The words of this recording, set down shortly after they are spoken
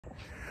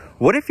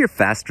What if you're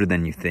faster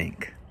than you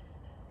think?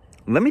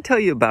 Let me tell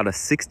you about a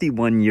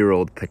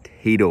 61-year-old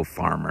potato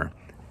farmer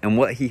and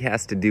what he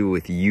has to do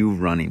with you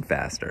running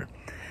faster.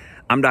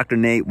 I'm Dr.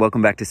 Nate.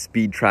 Welcome back to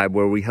Speed Tribe,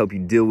 where we help you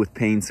deal with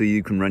pain so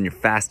you can run your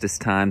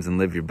fastest times and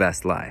live your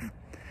best life.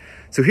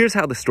 So here's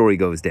how the story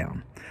goes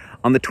down.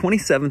 On the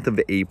 27th of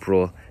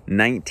April,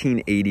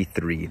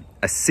 1983,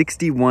 a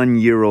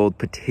 61-year-old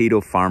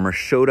potato farmer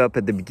showed up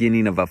at the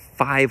beginning of a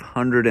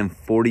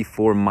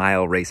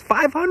 544-mile race.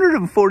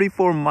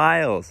 544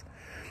 miles!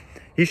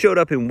 He showed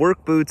up in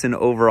work boots and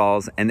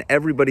overalls, and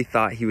everybody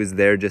thought he was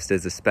there just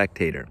as a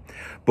spectator.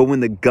 But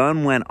when the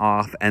gun went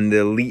off and the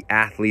elite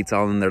athletes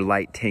all in their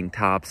light tank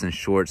tops and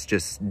shorts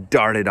just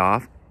darted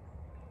off,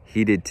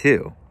 he did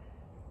too.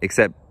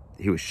 Except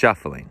he was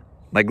shuffling.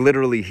 Like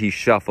literally he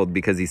shuffled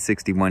because he's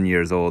 61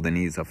 years old and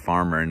he's a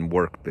farmer in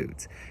work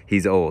boots.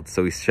 He's old,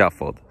 so he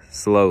shuffled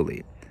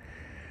slowly.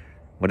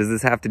 What does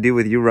this have to do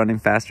with you running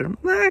faster?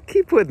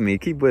 Keep with me.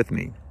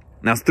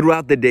 Now,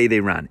 throughout the day they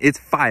run, it's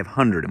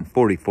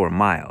 544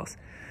 miles.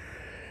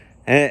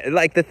 And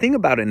like the thing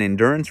about an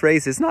endurance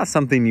race, it's not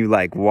something you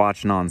like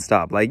watch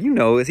nonstop. Like,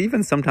 it's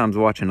even sometimes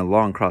watching a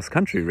long cross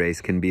country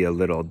race can be a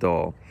little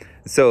dull.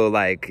 So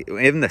like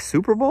in the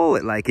Super Bowl,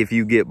 like if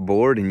you get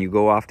bored and you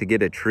go off to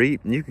get a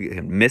treat, you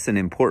can miss an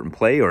important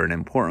play or an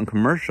important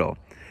commercial.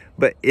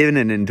 But in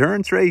an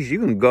endurance race, you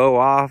can go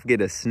off,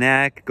 get a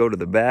snack, go to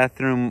the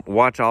bathroom,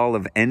 watch all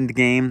of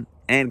Endgame,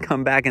 and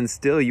come back and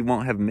still you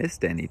won't have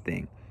missed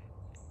anything.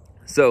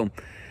 So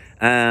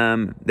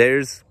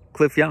there's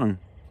Cliff Young.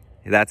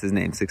 That's his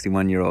name,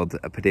 61-year-old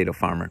potato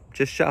farmer,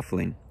 just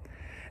shuffling.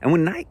 And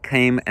when night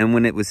came and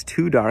when it was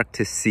too dark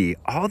to see,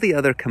 all the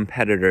other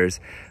competitors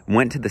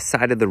went to the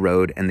side of the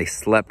road and they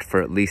slept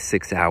for at least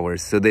 6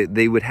 hours so that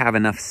they would have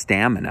enough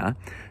stamina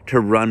to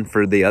run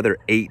for the other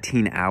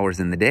 18 hours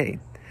in the day.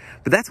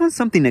 But that's when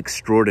something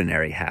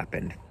extraordinary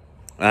happened.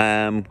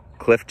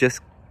 Cliff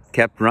just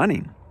kept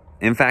running.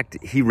 In fact,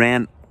 he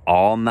ran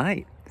all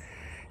night.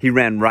 He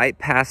ran right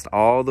past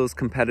all those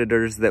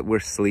competitors that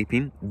were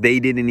sleeping. They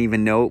didn't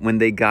even know it when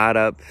they got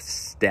up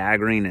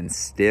staggering and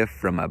stiff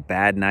from a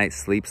bad night's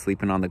sleep,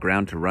 sleeping on the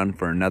ground to run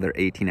for another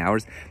 18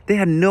 hours. They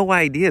had no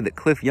idea that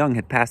Cliff Young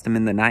had passed him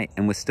in the night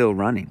and was still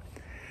running.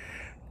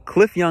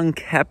 Cliff Young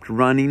kept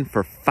running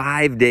for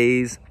 5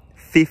 days,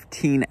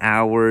 15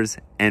 hours,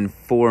 and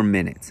 4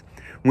 minutes.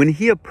 When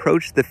he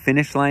approached the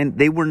finish line,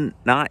 they were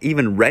not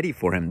even ready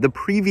for him. The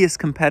previous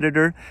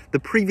competitor, the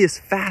previous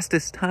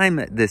fastest time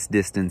at this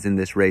distance in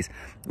this race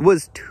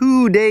was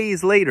 2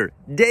 days later.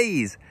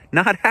 Days,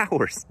 not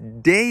hours,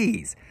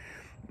 days.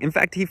 In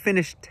fact, he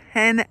finished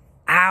 10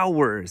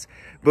 hours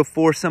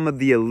before some of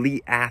the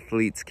elite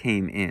athletes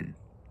came in.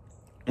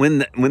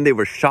 When they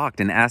were shocked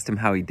and asked him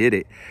how he did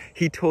it,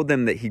 he told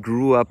them that he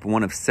grew up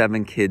one of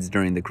 7 kids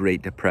during the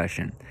Great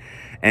Depression.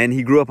 And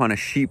he grew up on a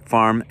sheep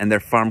farm, and their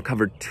farm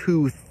covered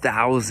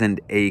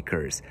 2,000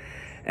 acres.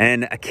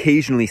 And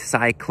occasionally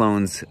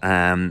cyclones,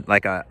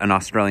 like an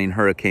Australian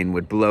hurricane,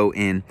 would blow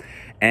in.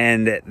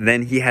 And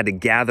then he had to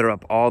gather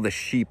up all the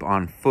sheep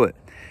on foot.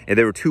 And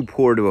they were too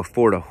poor to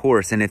afford a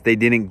horse. And if they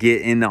didn't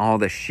get in all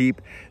the sheep,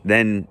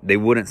 then they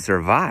wouldn't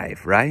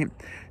survive, right?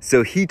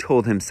 So he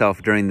told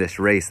himself during this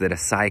race that a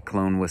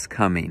cyclone was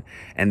coming.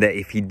 And that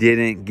if he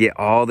didn't get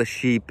all the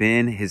sheep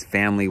in, his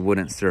family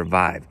wouldn't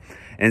survive.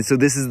 And so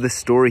this is the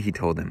story he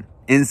told him.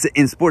 In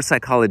sports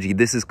psychology,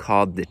 this is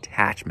called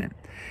detachment.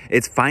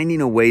 It's finding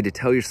a way to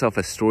tell yourself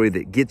a story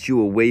that gets you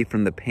away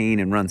from the pain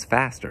and runs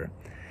faster.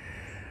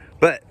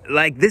 But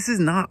like, this is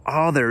not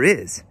all there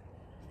is.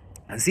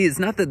 See, it's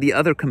not that the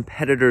other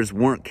competitors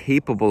weren't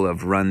capable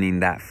of running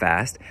that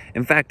fast.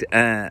 In fact,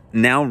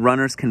 now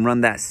runners can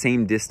run that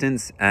same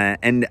distance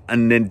and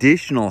an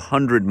additional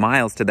 100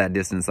 miles to that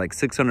distance, like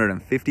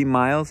 650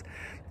 miles,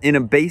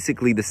 in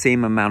basically the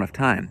same amount of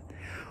time.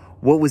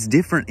 What was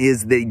different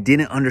is they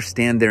didn't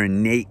understand their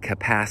innate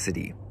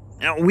capacity.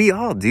 Now, we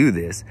all do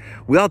this.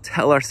 We all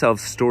tell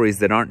ourselves stories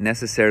that aren't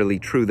necessarily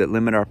true that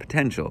limit our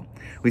potential.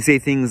 We say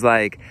things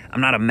like,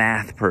 I'm not a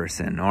math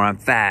person, or I'm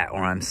fat,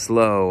 or I'm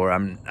slow, or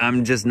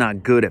I'm just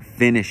not good at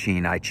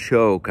finishing. I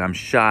choke, I'm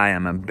shy,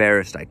 I'm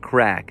embarrassed, I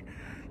crack.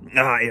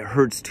 It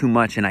hurts too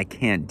much and I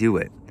can't do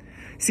it.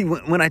 See,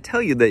 when I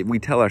tell you that we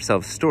tell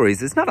ourselves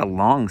stories, it's not a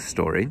long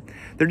story.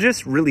 They're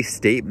just really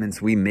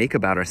statements we make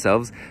about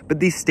ourselves, but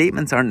these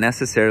statements aren't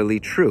necessarily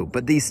true.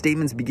 But these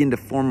statements begin to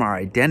form our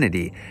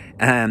identity,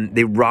 and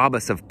they rob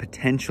us of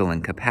potential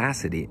and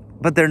capacity.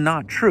 But they're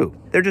not true.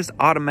 They're just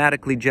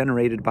automatically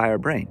generated by our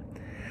brain.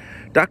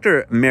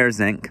 Dr.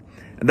 Merzink,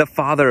 the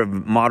father of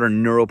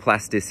modern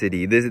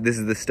neuroplasticity, this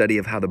is the study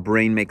of how the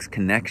brain makes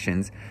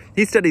connections.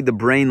 He studied the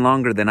brain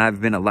longer than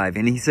I've been alive,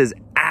 and he says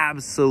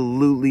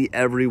absolutely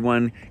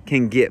everyone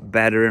can get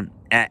better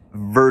at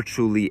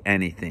virtually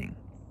anything.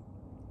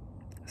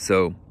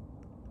 So,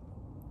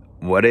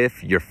 what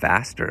if you're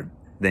faster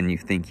than you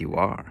think you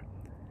are?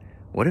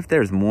 What if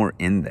there's more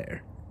in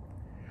there?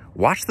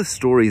 Watch the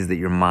stories that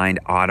your mind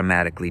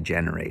automatically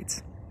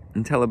generates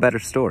and tell a better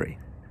story.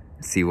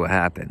 See what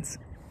happens.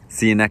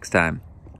 See you next time.